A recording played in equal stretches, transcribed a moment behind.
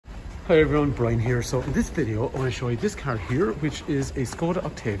Hi everyone, Brian here. So in this video I want to show you this car here, which is a Skoda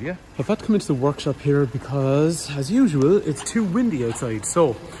Octavia. I've had to come into the workshop here because, as usual, it's too windy outside.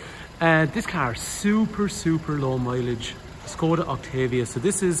 So this car, super low mileage Skoda Octavia. So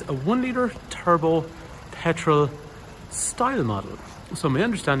this is a 1 litre turbo petrol style model. So my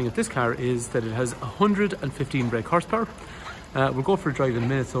understanding of this car is that it has 115 brake horsepower. We'll go for a drive in a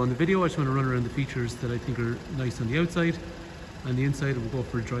minute. So in the video I just want to run around the features that I think are nice on the outside, and the inside we'll go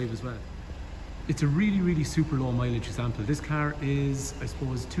for a drive as well. It's a really super low mileage example. This car is, I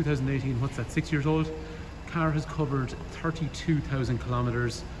suppose, 2018, what's that, 6 years old? Car has covered 32,000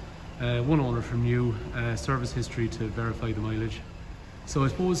 kilometers, one owner from new, service history to verify the mileage. So I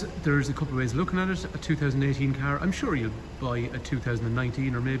suppose there's a couple of ways of looking at it. A 2018 car, I'm sure you'll buy a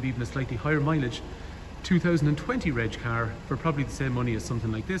 2019 or maybe even a slightly higher mileage 2020 reg car for probably the same money as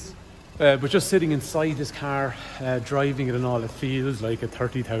something like this. But just sitting inside this car, driving it and all, it feels like a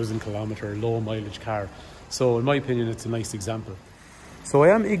 30,000 kilometer low mileage car. So in my opinion, it's a nice example. So I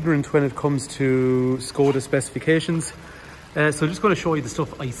am ignorant when it comes to Skoda specifications. So I'm just going to show you the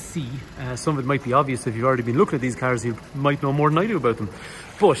stuff I see. Some of it might be obvious. If you've already been looking at these cars, you might know more than I do about them.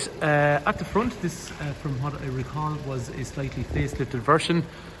 But at the front, this, from what I recall, was a slightly facelifted version.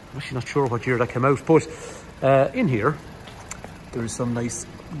 I'm actually not sure what year that came out, but in here, there's some nice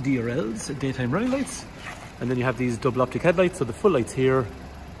DRLs, daytime running lights. And then you have these double optic headlights. So the full lights here,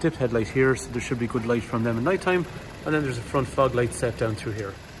 dipped headlight here, so there should be good light from them at night time. And then there's a front fog light set down through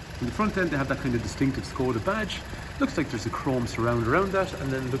here. In the front end, they have that kind of distinctive Skoda badge. Looks like there's a chrome surround around that,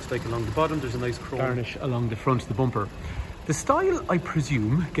 and then it looks like along the bottom there's a nice chrome garnish along the front of the bumper. The style, I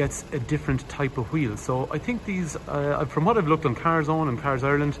presume, gets a different type of wheel. So I think these, from what I've looked on Cars Own and Cars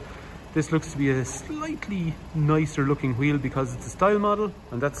Ireland, this looks to be a slightly nicer looking wheel because it's a style model,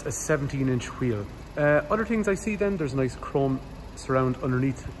 and that's a 17-inch wheel. Other things I see then, there's a nice chrome surround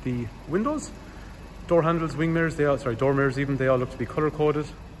underneath the windows. Door handles, wing mirrors, door mirrors even, they all look to be color coded.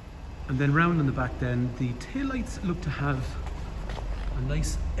 And then round in the back then, the taillights look to have a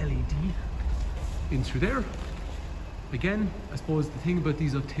nice LED in through there. Again, I suppose the thing about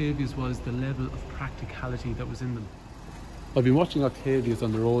these Octavias was the level of practicality that was in them. I've been watching Octavias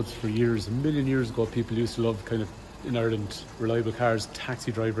on the roads for years. A million years ago, people used to love, kind of, in Ireland, reliable cars,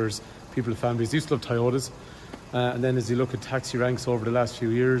 taxi drivers, people with families used to love Toyotas. And then as you look at taxi ranks over the last few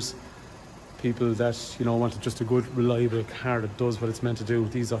years, people that, you know, wanted just a good, reliable car that does what it's meant to do.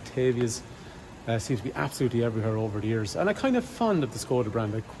 These Octavias seem to be absolutely everywhere over the years. And I'm kind of fond of the Skoda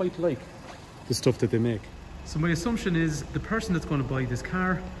brand. I quite like the stuff that they make. So my assumption is the person that's going to buy this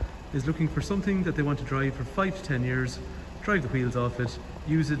car is looking for something that they want to drive for 5 to 10 years, drive the wheels off it,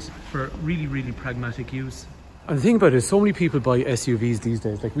 use it for really pragmatic use. And the thing about it is, so many people buy SUVs these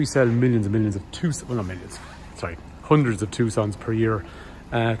days. Like, we sell millions and millions of Tucsons, well, not millions, sorry, hundreds of Tucsons per year,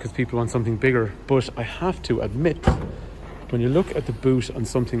 because people want something bigger. But I have to admit, when you look at the boot on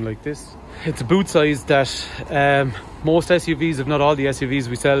something like this, it's a boot size that most SUVs, if not all the SUVs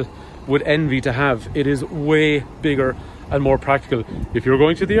we sell, would envy to have. It is way bigger and more practical. If you're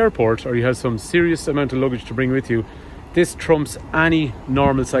going to the airport or you have some serious amount of luggage to bring with you, this trumps any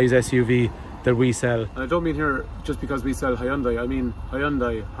normal size SUV that we sell. And I don't mean here just because we sell Hyundai. I mean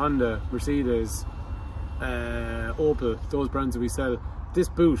Hyundai, Honda, Mercedes, Opel, those brands that we sell. This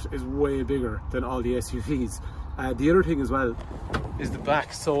boot is way bigger than all the SUVs. The other thing as well is the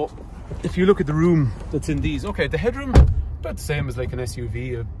back. So if you look at the room that's in these, okay, the headroom, about the same as like an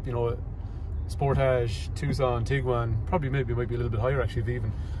SUV, you know, Sportage, Tucson, Tiguan, probably maybe might be a little bit higher actually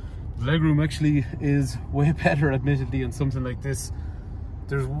even. The legroom actually is way better, admittedly, in something like this.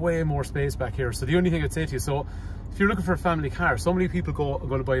 There's way more space back here. So the only thing I'd say to you, so if you're looking for a family car, so many people are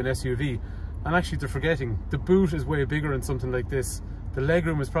going to buy an SUV, and actually they're forgetting the boot is way bigger in something like this. The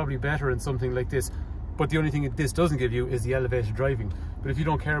legroom is probably better in something like this. But the only thing that this doesn't give you is the elevated driving. But if you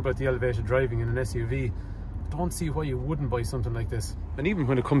don't care about the elevated driving in an SUV, don't see why you wouldn't buy something like this. And even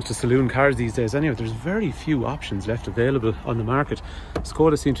when it comes to saloon cars these days anyway, there's very few options left available on the market.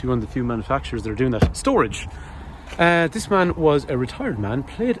 Skoda seems to be one of the few manufacturers that are doing that. Storage. This man was a retired man,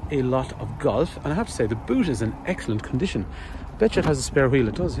 played a lot of golf, and I have to say the boot is in excellent condition. I bet you it has a spare wheel.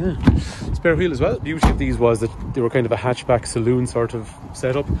 It does, yeah. Spare wheel as well. The beauty of these was that they were kind of a hatchback saloon sort of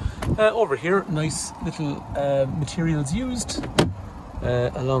setup. Over here, nice little materials used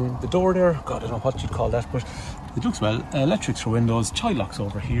along the door there. God, I don't know what you'd call that, but it looks well. Electrics for windows, child locks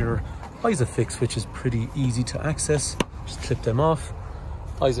over here, Isofix, which is pretty easy to access. Just clip them off.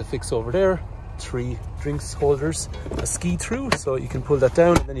 Isofix over there. 3 drinks holders, a ski through, so you can pull that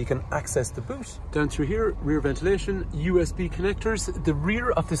down and then you can access the boot. Down through here, rear ventilation, USB connectors. The rear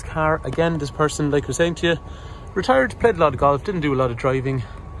of this car, again, this person, like I was saying to you, retired, played a lot of golf, didn't do a lot of driving.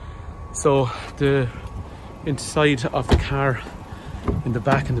 So the inside of the car, in the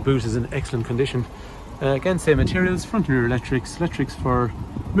back and the boot, is in excellent condition. Again, same materials, front and rear electrics for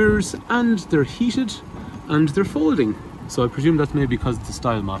mirrors, and they're heated and they're folding. So I presume that's maybe because it's a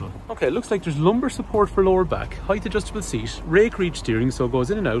style model. Okay, it looks like there's lumbar support for lower back, height adjustable seat, rake reach steering, so it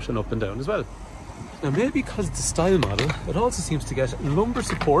goes in and out and up and down as well. Now maybe because it's a style model, it also seems to get lumbar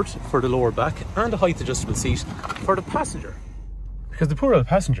support for the lower back and a height adjustable seat for the passenger. Because the poor old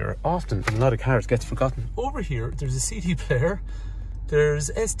passenger often in a lot of cars gets forgotten. Over here, there's a CD player.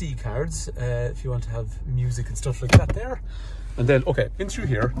 There's SD cards, if you want to have music and stuff like that there. And then, okay, in through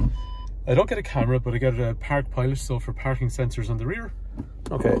here, I don't get a camera, but I get a park pilot, so for parking sensors on the rear.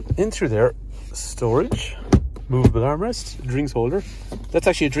 Okay, in through there, storage, movable armrest, drinks holder. That's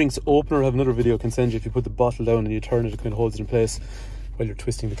actually a drinks opener. I have another video I can send you. If you put the bottle down and you turn it, it kind of holds it in place while you're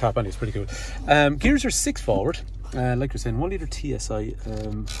twisting the cap, and it's pretty cool. Gears are 6 forward. Like you're saying, 1 litre TSI,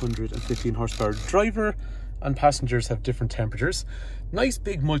 115 horsepower. Driver and passengers have different temperatures. Nice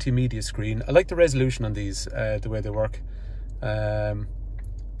big multimedia screen. I like the resolution on these, the way they work.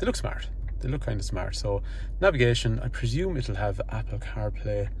 They look smart. They look kind of smart. So navigation, I presume it'll have Apple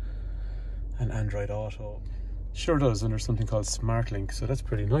CarPlay and Android Auto. Sure does, and there's something called SmartLink, so that's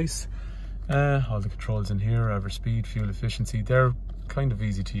pretty nice. All the controls in here, average speed, fuel efficiency, they're kind of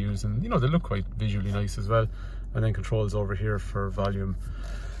easy to use, and you know, they look quite visually nice as well. And then controls over here for volume.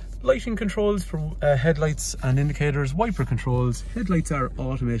 Lighting controls for headlights and indicators, wiper controls. Headlights are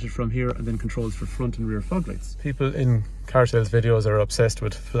automated from here, and then controls for front and rear fog lights. People in car sales videos are obsessed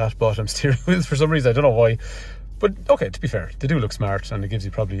with flat bottom steering wheels for some reason, I don't know why. But okay, to be fair, they do look smart, and it gives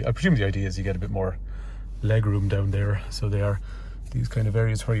you probably, I presume the idea is you get a bit more leg room down there. So they are these kind of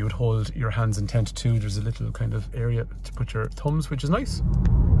areas where you would hold your hands intent to. There's a little kind of area to put your thumbs, which is nice.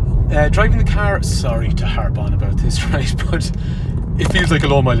 Driving the car, sorry to harp on about this, right, but it feels like a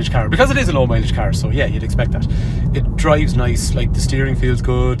low mileage car, because it is a low mileage car, so yeah, you'd expect that. It drives nice, like the steering feels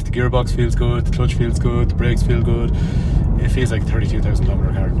good, the gearbox feels good, the clutch feels good, the brakes feel good. It feels like a 32,000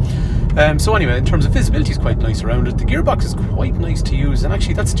 kilometer car. So anyway, in terms of visibility, is quite nice around it. The gearbox is quite nice to use, and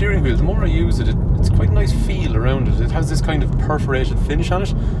actually that steering wheel, the more I use it, it's quite a nice feel around it. It has this kind of perforated finish on it,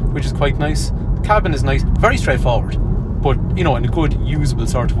 which is quite nice. The cabin is nice, very straightforward, but you know, in a good usable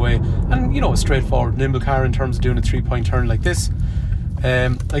sort of way, and you know, a straightforward nimble car in terms of doing a 3-point turn like this.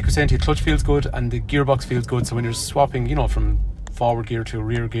 Like we're saying to you, clutch feels good and the gearbox feels good, so when you're swapping, you know, from forward gear to a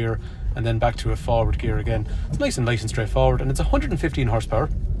rear gear and then back to a forward gear again, it's nice and light and straightforward, and it's 115 horsepower.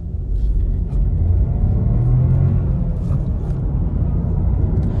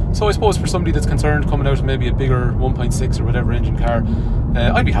 So I suppose for somebody that's concerned coming out of maybe a bigger 1.6 or whatever engine car,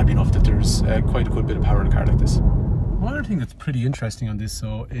 I'd be happy enough that there's quite a good bit of power in a car like this. One other thing that's pretty interesting on this,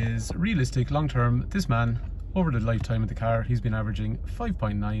 so, is realistic long term. This man, over the lifetime of the car, he's been averaging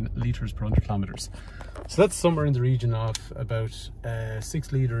 5.9 litres per 100 kilometres. So that's somewhere in the region of about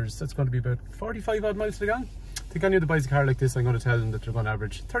 6 litres. That's going to be about 45 odd miles per gallon. I think anyone that buys a car like this, I'm going to tell them that they're going to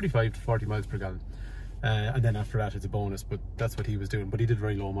average 35 to 40 miles per gallon. And then after that it's a bonus, but that's what he was doing. But he did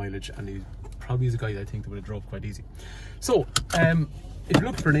very low mileage, and he probably is a guy I think that would have drove quite easy. So if you're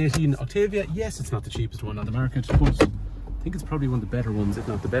looking for an 18 Octavia, yes, it's not the cheapest one on the market, but I think it's probably one of the better ones, if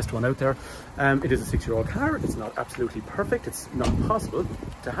not the best one out there. It is a 6-year-old car. It's not absolutely perfect. It's not possible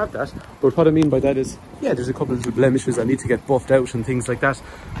to have that. But what I mean by that is, yeah, there's a couple of little blemishes I need to get buffed out and things like that.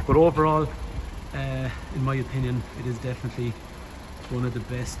 But overall, in my opinion, it is definitely one of the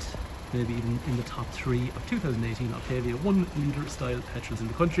best, maybe even in the top 3 of 2018 Octavia 1 litre style petrols in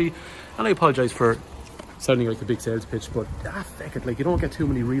the country. And I apologise for sounding like a big sales pitch, but feck it, like, you don't get too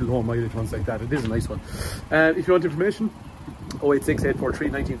many real low mileage ones like that. It is a nice one. If you want information, 086 843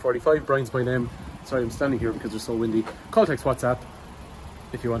 1945. Brian's my name. Sorry, I'm standing here because it's so windy. Call, text, WhatsApp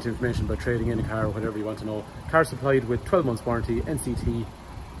if you want information about trading in a car or whatever you want to know. Car supplied with 12 months warranty, NCT,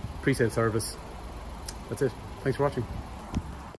 pre-sale service. That's it. Thanks for watching.